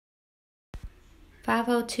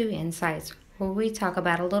502 Insights, where we talk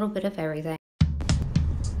about a little bit of everything.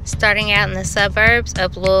 Starting out in the suburbs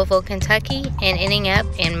of Louisville, Kentucky, and ending up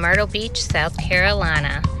in Myrtle Beach, South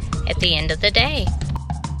Carolina at the end of the day.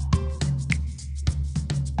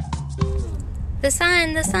 The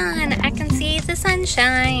sun, I can see the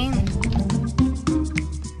sunshine.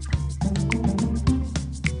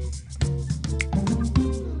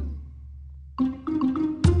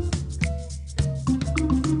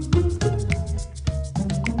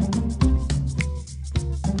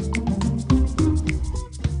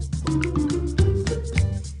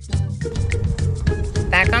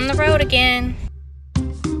 Back on the road again.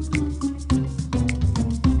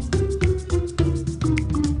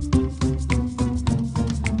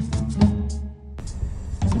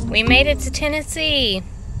 We made it to Tennessee.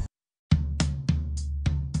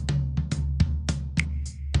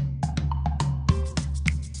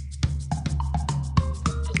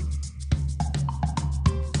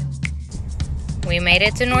 We made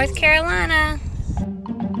it to North Carolina.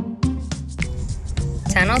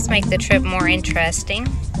 Tunnels make the trip more interesting.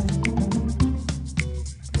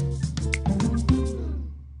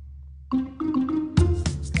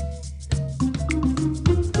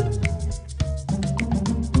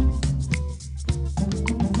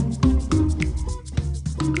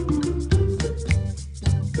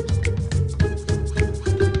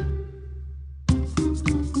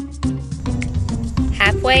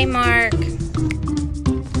 Halfway mark.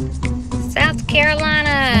 South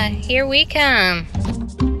Carolina, here we come.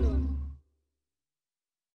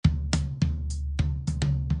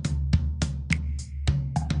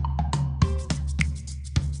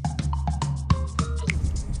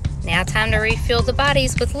 Now time to refuel the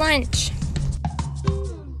bodies with lunch.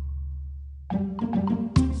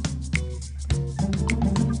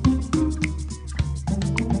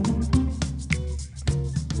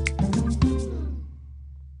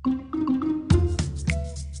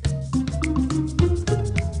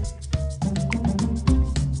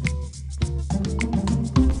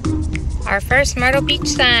 Our first Myrtle Beach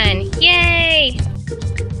sign, yay!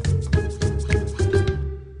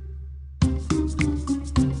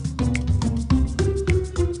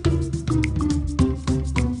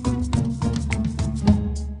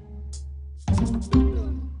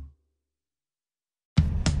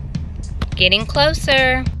 Getting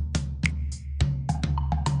closer.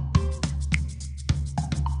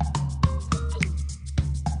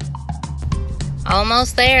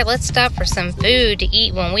 Almost there. Let's stop for some food to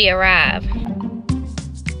eat when we arrive.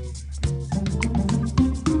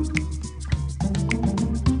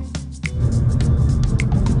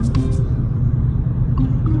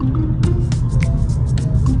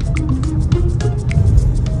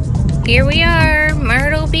 Here we are,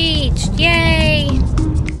 Myrtle Beach. Yay!